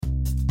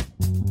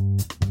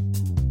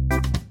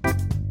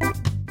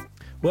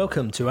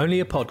Welcome to Only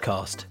a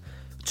Podcast.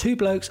 Two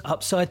blokes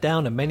upside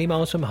down and many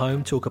miles from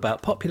home talk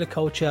about popular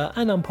culture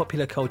and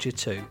unpopular culture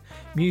too.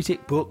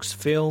 Music, books,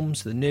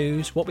 films, the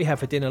news, what we had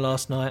for dinner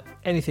last night,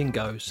 anything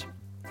goes.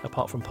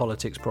 Apart from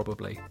politics,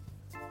 probably.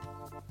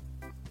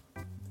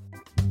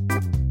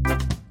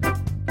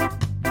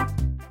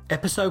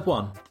 Episode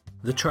 1.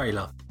 The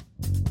Trailer.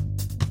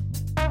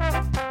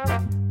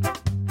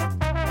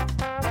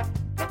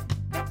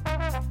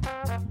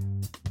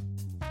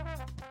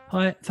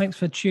 Hi, thanks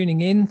for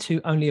tuning in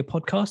to Only a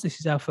Podcast. This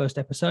is our first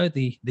episode,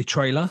 the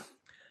trailer.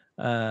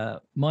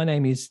 My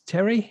name is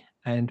Terry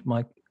and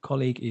my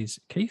colleague is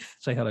Keith.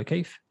 Say hello,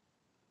 Keith.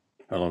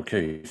 Hello,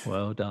 Keith.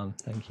 Well done.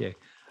 Thank you.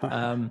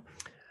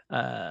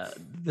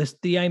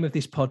 The aim of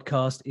this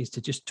podcast is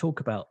to just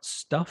talk about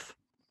stuff.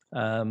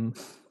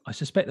 I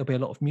suspect there'll be a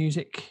lot of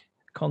music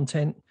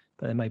content,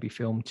 but there may be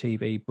film,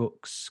 TV,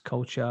 books,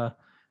 culture,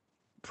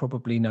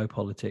 probably no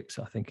politics,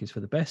 I think is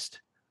for the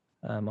best.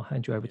 I'll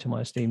hand you over to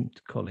my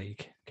esteemed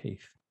colleague,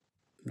 Keith.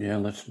 Yeah,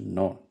 let's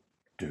not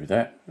do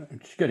that.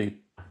 It's getting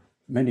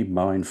many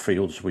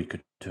minefields we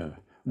could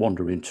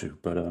wander into,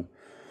 but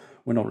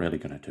we're not really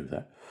going to do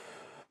that.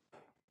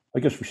 I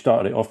guess we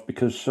started it off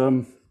because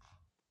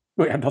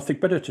we had nothing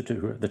better to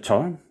do at the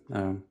time.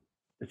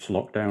 It's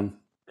lockdown,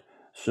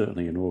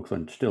 certainly in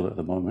Auckland, still at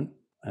the moment,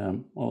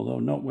 although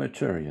not where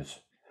Terry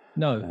is.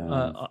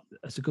 No,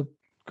 it's a good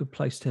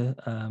place to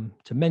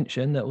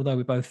mention that although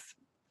we're both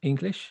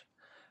English,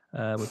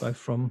 we're both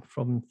from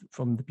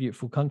the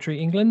beautiful country,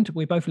 England.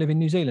 We both live in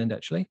New Zealand,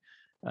 actually.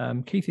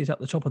 Keith is up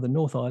the top of the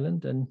North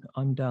Island and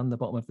I'm down the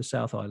bottom of the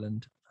South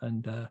Island.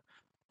 And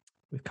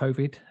with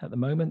COVID at the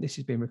moment, this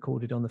is being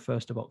recorded on the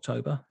 1st of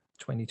October,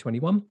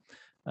 2021.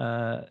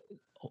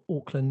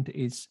 Auckland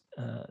is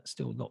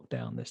still locked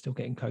down. They're still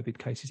getting COVID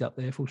cases up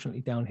there. Fortunately,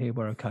 down here,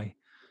 we're okay.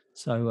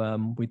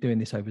 So we're doing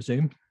this over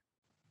Zoom,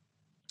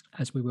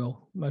 as we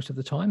will most of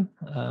the time.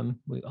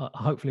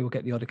 Hopefully we'll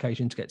get the odd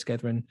occasion to get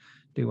together and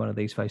do one of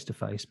these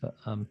face-to-face, but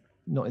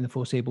not in the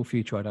foreseeable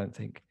future, I don't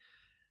think.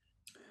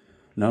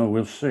 No,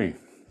 we'll see.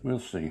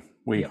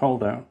 We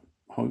hold out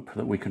hope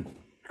that we can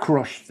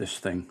crush this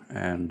thing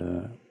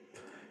and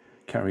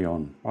carry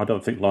on. I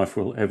don't think life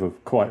will ever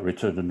quite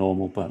return to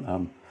normal, but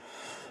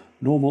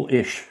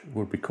normal-ish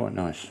would be quite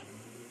nice.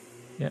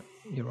 Yeah,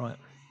 you're right.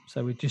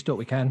 So we just do what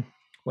we can.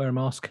 Wear a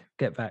mask,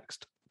 get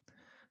vaxxed.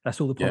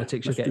 That's all the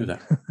politics you're getting. Do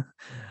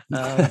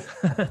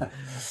that.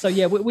 So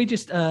yeah, we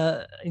just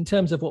in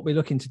terms of what we're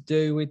looking to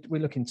do,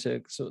 we're looking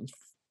to sort of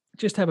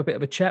just have a bit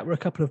of a chat. We're a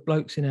couple of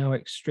blokes in our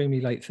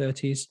extremely late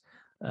 30s,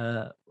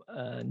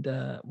 and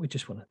we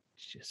just want to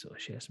just sort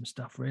of share some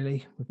stuff.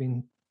 Really, we've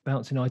been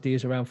bouncing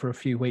ideas around for a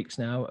few weeks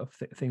now of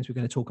things we're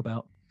going to talk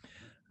about.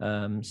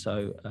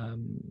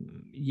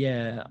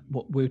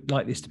 What we'd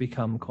like this to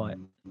become quite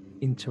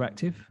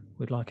interactive.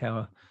 We'd like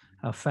our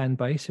fan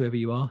base, whoever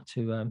you are,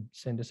 to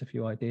send us a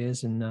few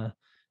ideas, and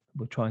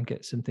we'll try and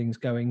get some things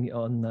going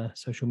on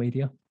social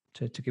media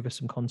to give us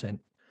some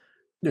content.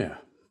 Yeah,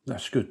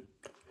 that's good.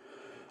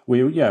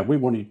 We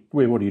want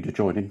you to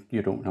join in.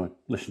 You don't know,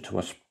 listen to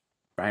us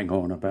bang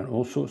on about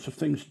all sorts of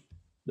things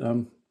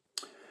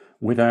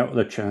without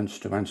the chance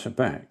to answer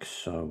back.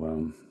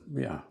 So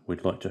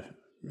we'd like to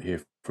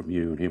hear from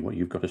you and hear what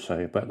you've got to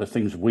say about the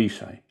things we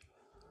say.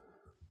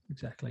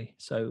 Exactly.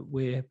 So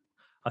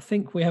I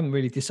think we haven't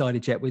really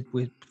decided yet.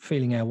 We're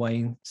feeling our way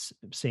and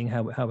seeing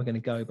how we're going to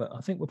go. But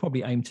I think we'll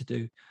probably aim to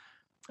do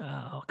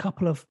a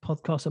couple of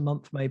podcasts a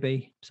month,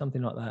 maybe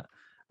something like that.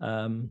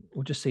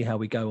 We'll just see how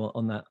we go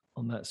on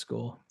that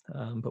score.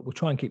 But we'll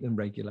try and keep them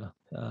regular.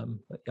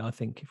 But yeah, I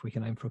think if we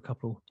can aim for a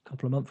couple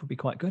of months, would be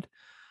quite good.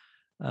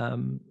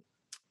 Unless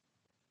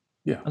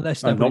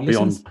nobody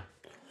listens.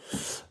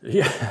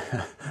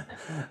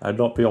 And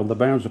not beyond the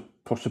bounds of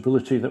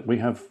possibility that we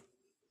have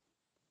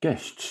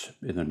guests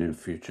in the near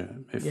future.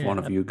 If one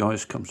of you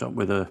guys comes up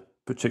with a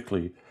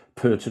particularly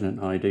pertinent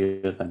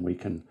idea, then we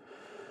can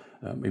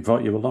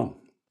invite you along.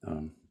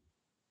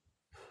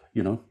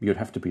 You'd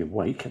have to be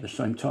awake at the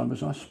same time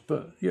as us,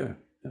 but yeah,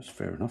 that's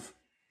fair enough.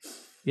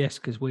 Yes,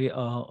 because we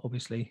are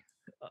obviously,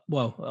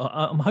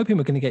 I'm hoping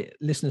we're going to get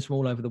listeners from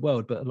all over the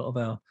world, but a lot of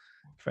our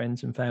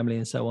friends and family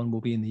and so on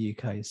will be in the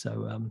UK.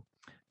 So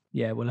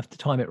we'll have to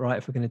time it right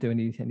if we're going to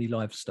do any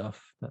live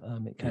stuff, but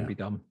it can be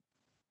done.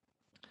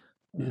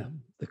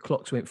 The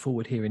clocks went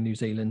forward here in New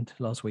Zealand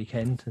last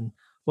weekend and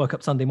woke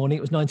up Sunday morning.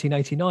 It was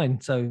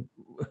 1989. So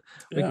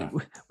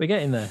we're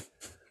getting there.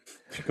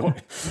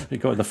 You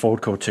got the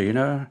Ford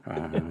Cortina.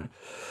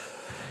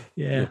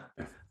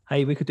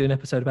 Hey, we could do an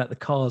episode about the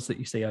cars that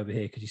you see over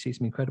here, because you see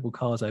some incredible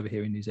cars over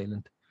here in New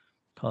Zealand.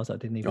 Cars that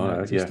didn't even know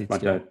existed.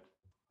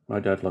 My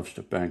dad loves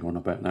to bang on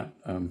about that.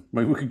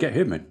 Maybe we could get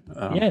him in.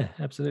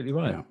 Absolutely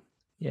right.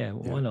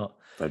 Why not?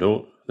 They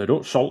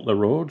don't salt the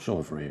roads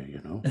over here, you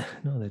know.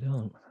 No, they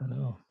don't at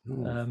all.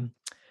 No.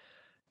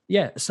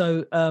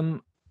 So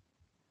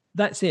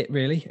that's it,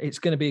 really. It's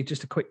going to be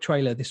just a quick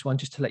trailer, this one,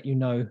 just to let you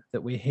know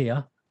that we're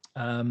here.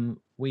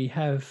 We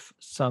have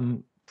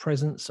some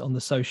presence on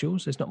the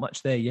socials. There's not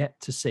much there yet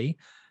to see,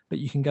 but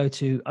you can go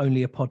to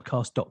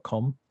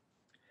onlyapodcast.com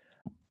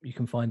you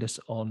can find us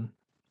on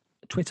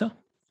Twitter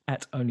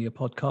at Only a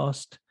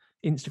Podcast,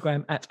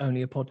 Instagram at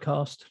Only a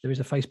Podcast. There is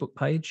a Facebook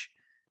page,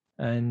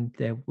 and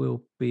there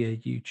will be a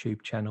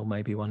YouTube channel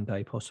maybe one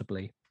day,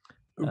 possibly.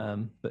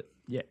 But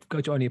yeah,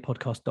 go to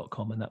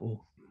onlyapodcast.com and that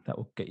will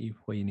get you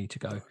where you need to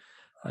go.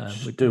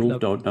 Still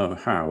don't know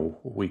how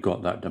we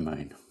got that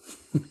domain.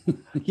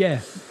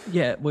 yeah.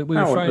 We were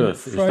how on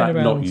earth is that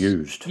around, not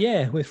used?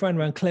 Yeah, we're throwing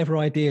around clever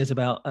ideas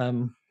about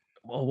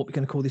what we're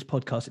going to call this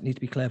podcast. It needs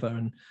to be clever,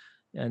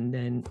 and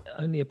then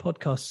Only a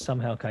Podcast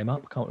somehow came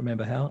up. Can't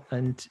remember how.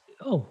 And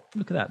oh,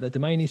 look at that! The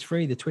domain is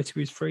free. The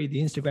Twitter is free.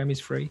 The Instagram is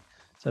free.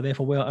 So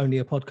therefore, we are Only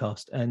a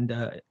Podcast,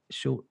 and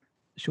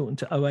shortened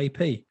to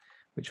OAP,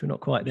 which we're not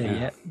quite there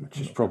yet. Which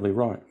is probably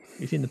right.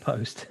 It's in the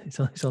post. It's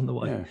on the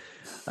way.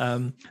 Yeah.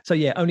 So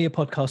yeah,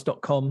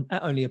 onlyapodcast.com,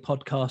 at Only a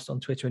Podcast on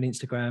Twitter and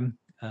Instagram.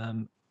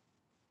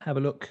 Have a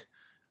look,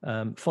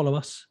 follow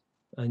us,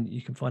 and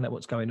you can find out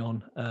what's going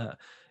on.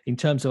 In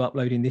terms of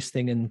uploading this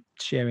thing and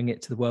sharing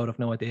it to the world, I've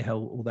no idea how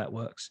all that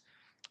works.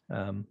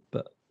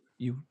 But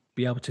you'll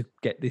be able to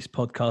get this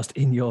podcast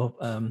in your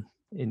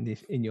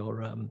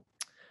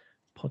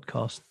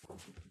podcast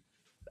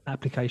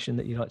application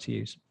that you like to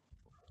use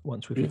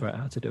once we figure out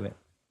how to do it.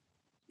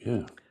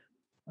 Yeah.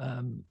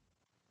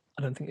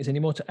 I don't think there's any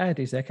more to add,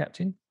 is there,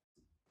 Captain?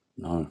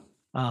 No,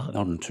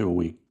 not until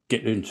we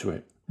get into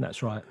it.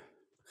 That's right.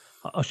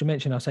 I should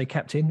mention, I'll say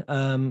Captain,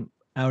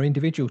 our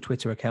individual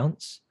Twitter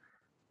accounts.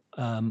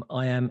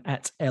 I am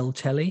at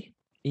Eltele,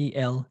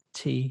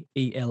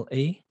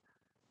 ELTELE.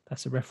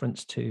 That's a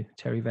reference to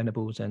Terry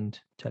Venables and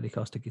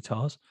Telecaster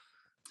guitars.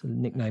 It's a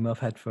nickname I've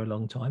had for a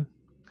long time.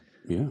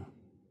 Yeah.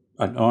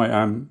 And I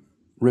am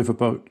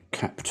Riverboat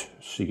Capt,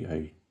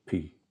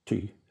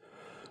 CAPT.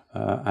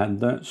 And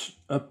that's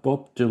a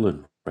Bob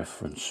Dylan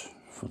reference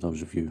for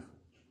those of you.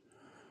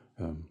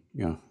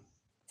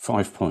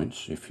 5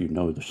 points if you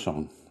know the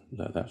song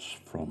that's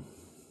from.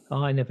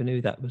 I never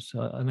knew that was.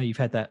 I know you've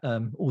had that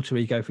alter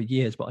ego for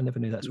years, but I never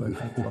knew that's where it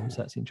came from.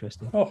 So that's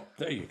interesting. Oh,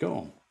 there you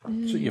go.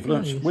 So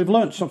we've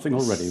learned something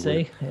already.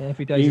 See,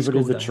 every day even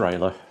in the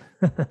trailer.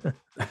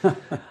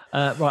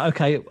 Right.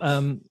 Okay.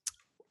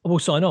 We'll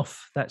sign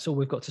off. That's all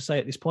we've got to say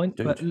at this point.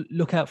 Dude. But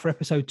look out for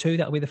episode 2.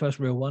 That'll be the first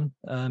real one.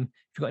 If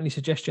you've got any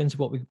suggestions of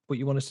what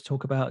you want us to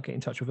talk about, get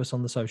in touch with us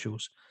on the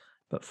socials.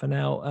 But for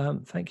now,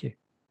 thank you.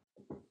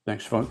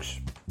 Thanks, folks.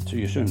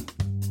 See you soon.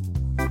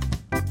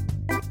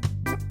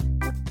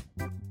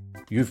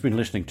 You've been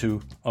listening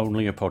to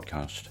Only a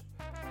Podcast.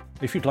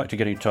 If you'd like to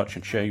get in touch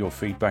and share your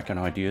feedback and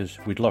ideas,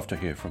 we'd love to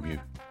hear from you.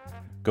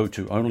 Go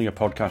to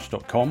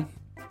onlyapodcast.com,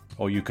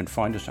 or you can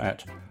find us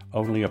at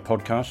Only a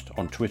Podcast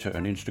on Twitter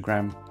and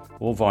Instagram,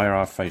 or via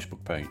our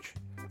Facebook page.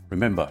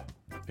 Remember,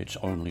 it's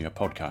only a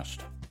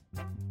podcast.